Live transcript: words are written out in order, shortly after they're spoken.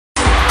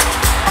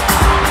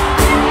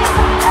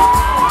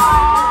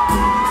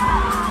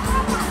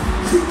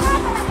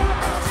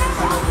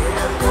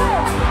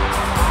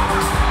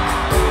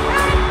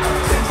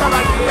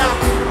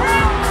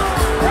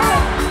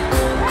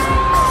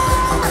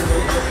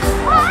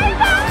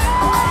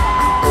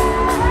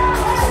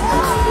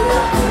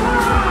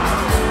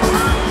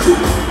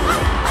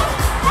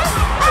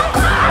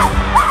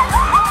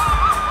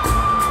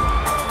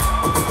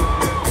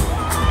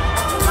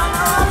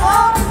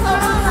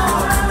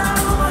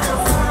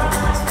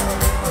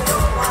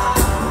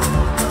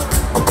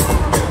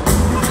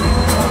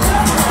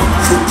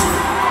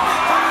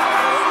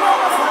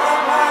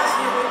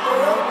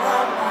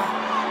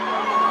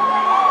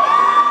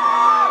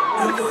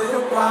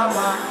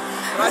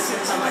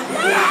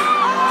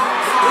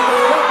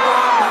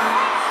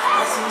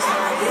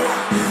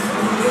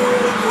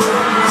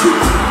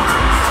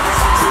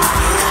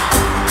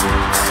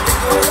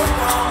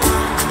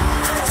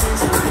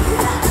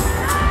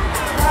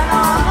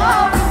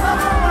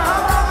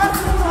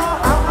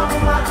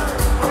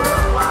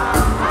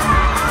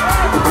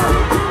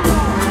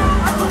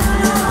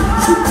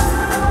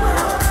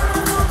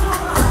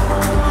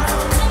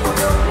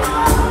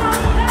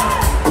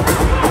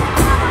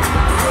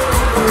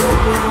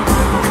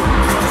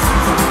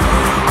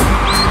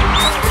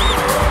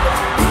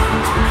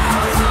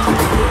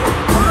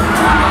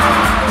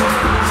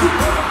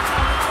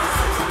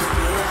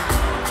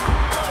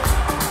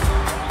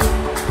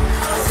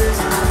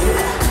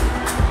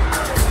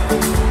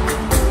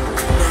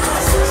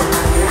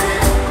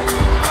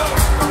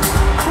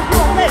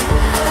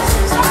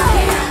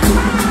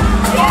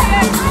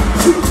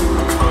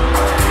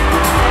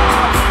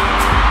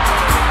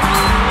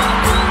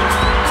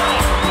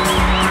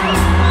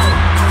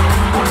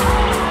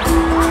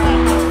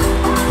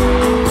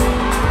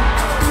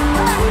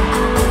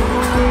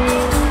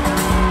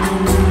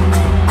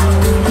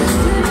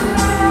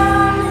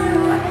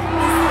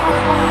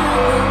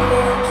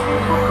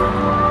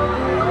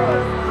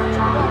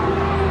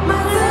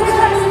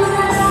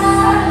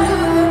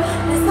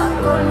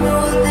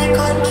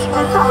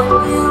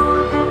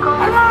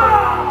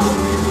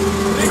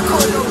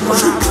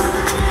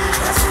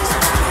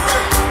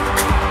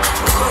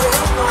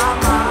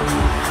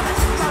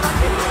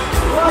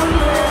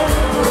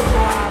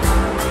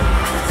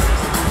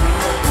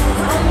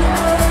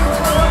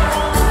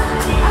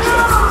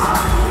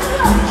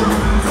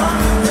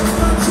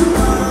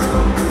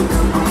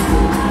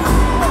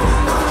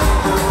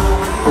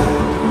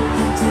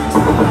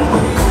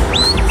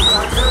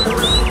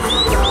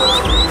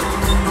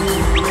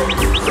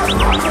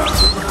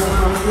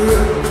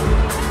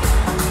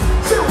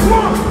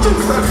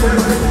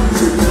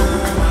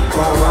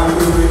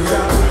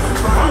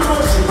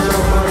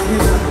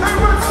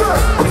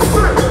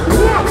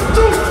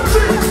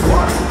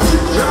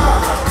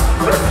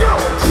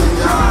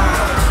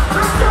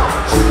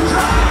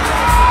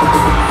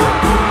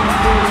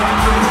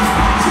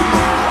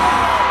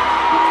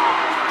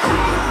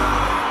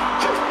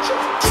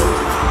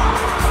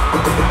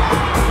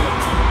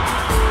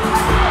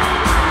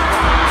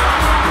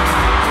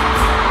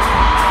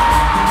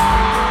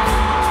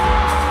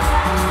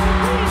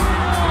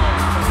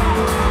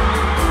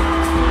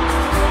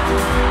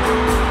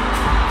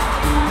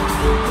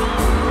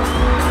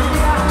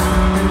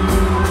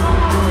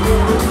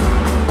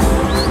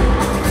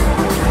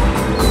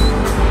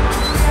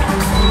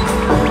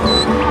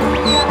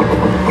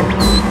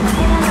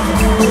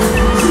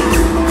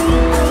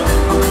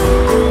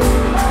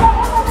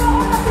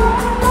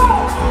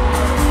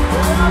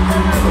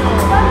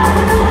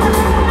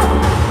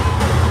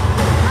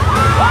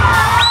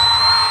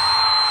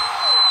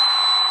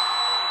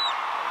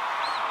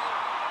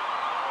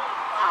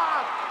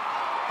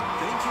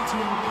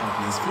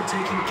for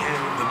taking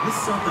care of the Miss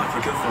South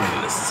Africa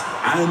finalists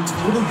and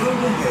for the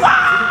road ahead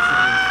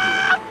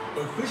for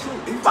the official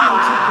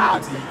intellectual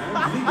property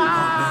and legal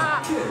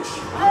partner Kish.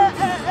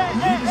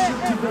 Leadership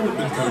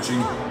development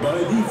coaching by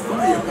the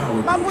Firepower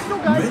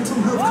Group. Mental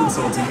health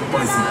consulting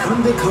by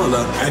Sikanda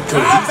Kala at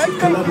Cohesive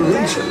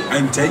Collaboration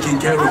and taking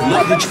care of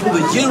luggage for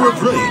the Year of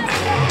Rain.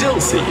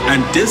 Delsey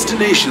and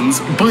Destinations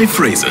by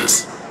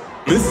Frasers.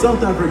 Miss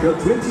South Africa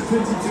 2022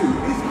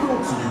 is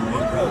brought to you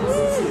in proud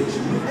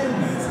association with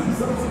Airlines and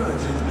South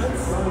Virgin and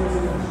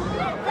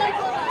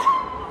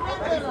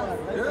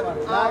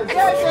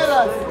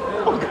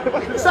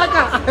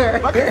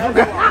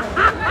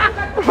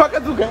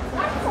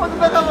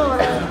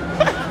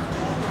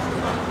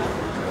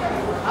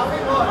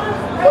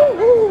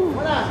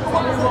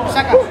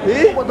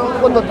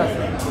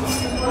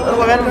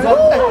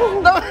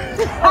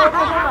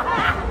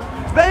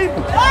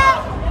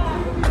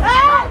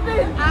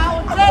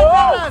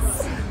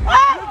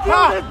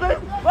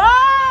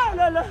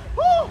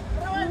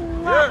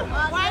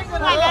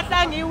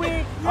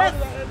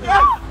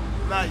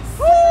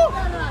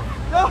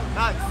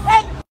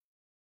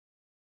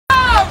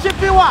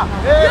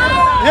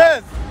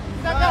Yes.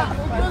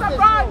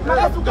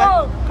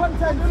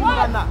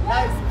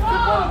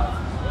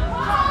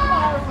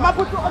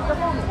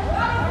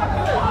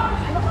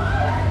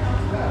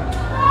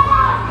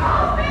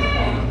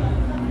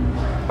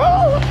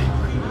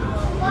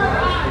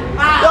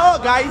 Yo,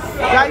 guys,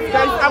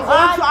 I'm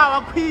going to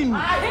our queen.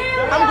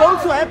 I'm going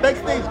to her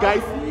backstage,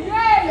 guys.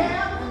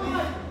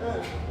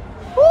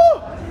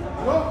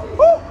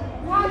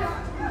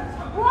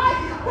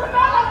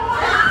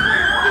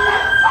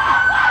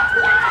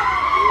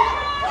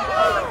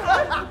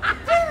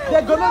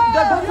 They're going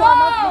to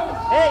announce.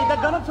 Hey,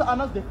 they're going to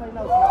announce the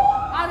finals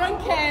now. I don't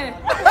care.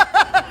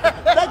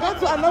 They're going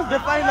to announce the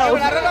finals.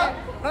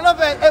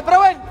 Hey, bro,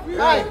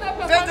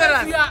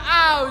 You are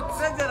out.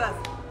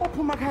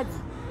 Open Makhadzi.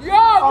 Yo,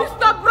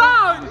 Mr.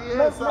 Brown.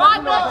 Yes,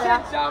 Bad not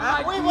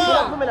change. We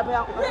won.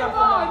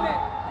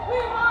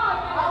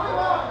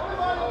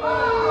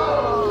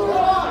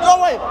 No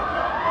way.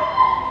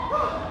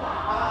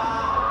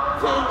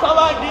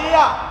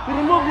 Chabagia.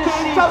 Remove this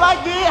shit.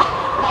 Chabagia.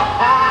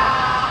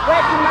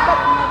 Wait, you must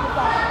have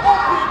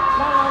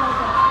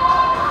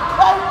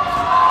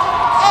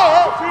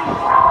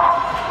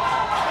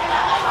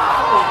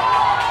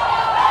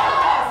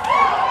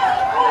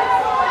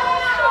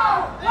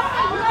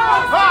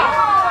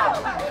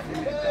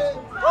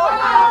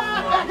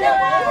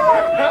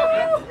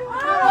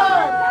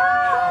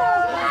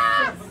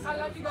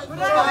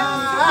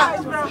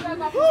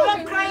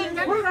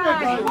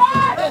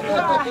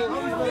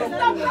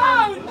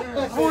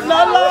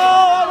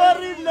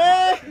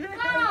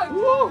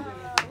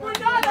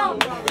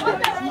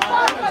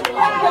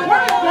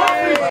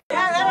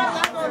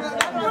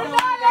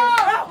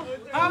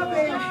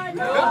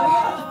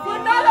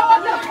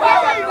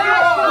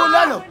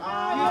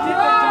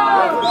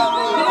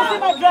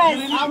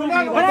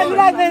when I do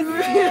like this.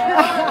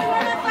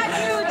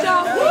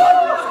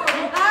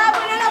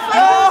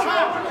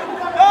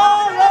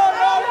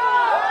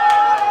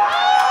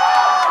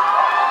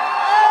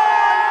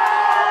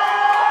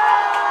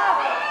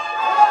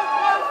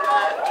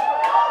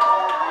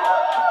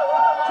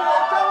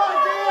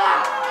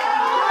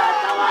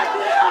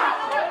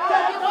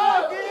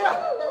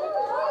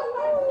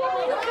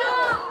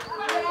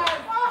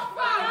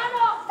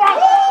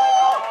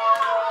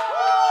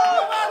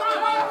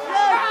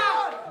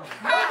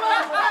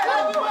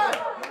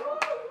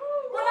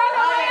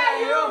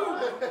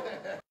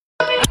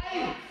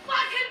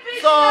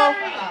 So,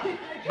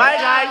 bye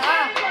guys.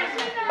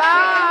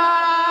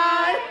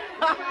 Bye.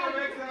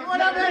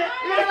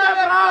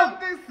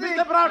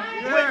 Mr. Brown,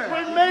 we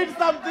made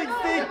something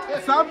sick.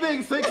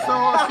 Something 6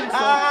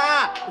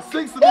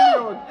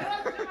 million.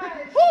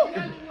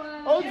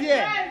 Oh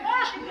dear.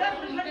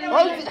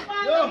 Oh dear.